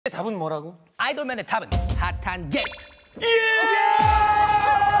답은 뭐라고? 아이돌맨의 답은 핫한 게스트.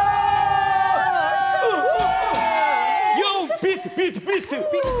 요 비트.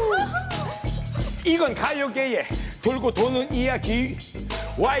 이건 가요계의 돌고 도는 이야기.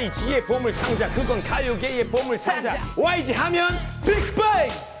 YG의 보물 상자. 그건 가요계의 보물 상자. YG 하면 빅뱅.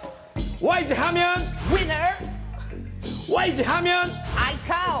 YG 하면 위너. YG 하면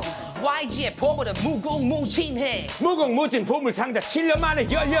아이콘. YG의 보물은 무궁무진해. 무궁무진 보물 상자 7년 만에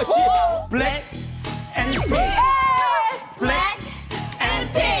열렸지. 블랙 앤 핑크. 블랙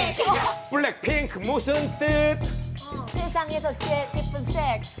앤 핑크. 블랙핑크 무슨 뜻? 세상에서 제일 예쁜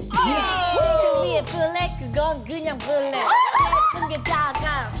색. 그 위에 블랙 그건 그냥 블랙. 예쁜 게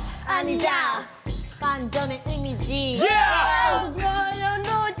다가 아니다. 반전의 이미지. Yeah!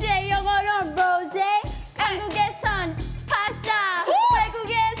 로제 영어로는 로제. 한국에선 파스타.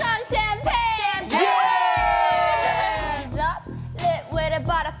 외국에선 샴페인. Hands up, lit with a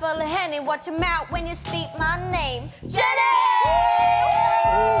bottle full of Henny. Watch your mouth when you speak my name. Jenny.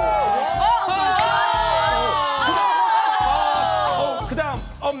 그다음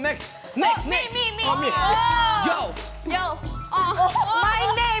up next. Me. Yo. My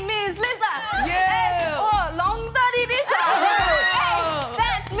name is Lisa. Yeah. long 다리 Lisa.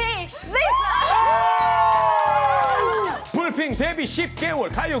 That's me, Lisa. 불핑 데뷔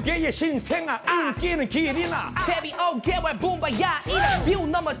 10개월 가요계의 신생아. 인기는 길이나. 데뷔 5개월 붐바야 이런 뷰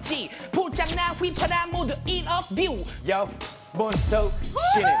넘었지. 포장나 휘파람 모두 인어뷰. Yo, 몬스터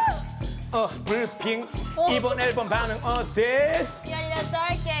신인. 불핑 이번 앨범 반응 어때?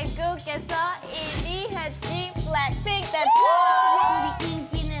 18개국에서 1위 했지. BLACKPINK that's all. 우리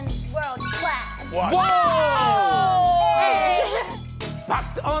인기는 world class.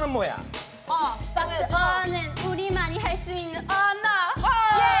 박스어는 뭐야? 박스어는 우리만이 할 수 있는 언어.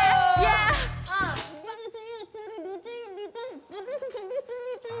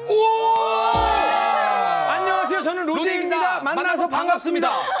 안녕하세요, 저는 로제입니다. 만나서 반갑습니다.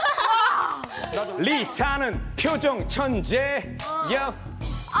 리사는 표정 천재. Yo.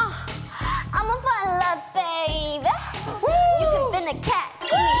 I'm a fun baby. You can been a cat.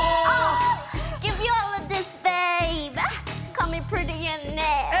 Give you all of this, baby. Call me pretty and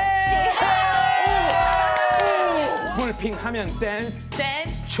nasty. 불핑 하면 댄스.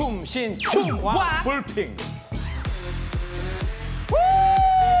 댄스. 춤신 춤와 불핑.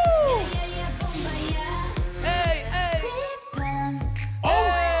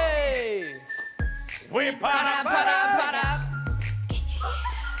 파람 파람 파람.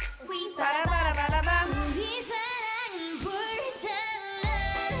 파라바라바라밤. 우리 사랑은 불타는.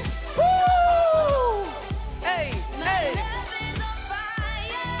 에이 에이.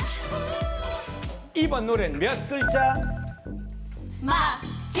 이번 노래는 몇 글자?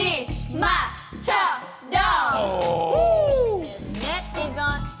 맞춰요.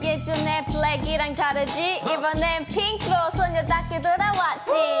 이건 예전에 블랙이랑 다르지. 이번엔 핑크로 소녀답게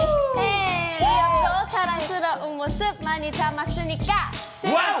돌아왔지. 귀엽고 사랑스러운 모습 많이 담았으니까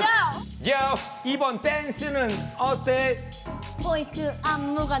들려줘. Yo, 이번 댄스는 어때? 포인트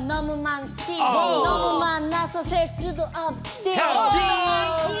안무가 너무 많지. 너무 많아서 셀 수도 없지.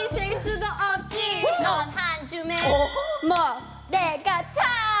 셀 수도 없지. 넌 한 줌에 뭐 내가 다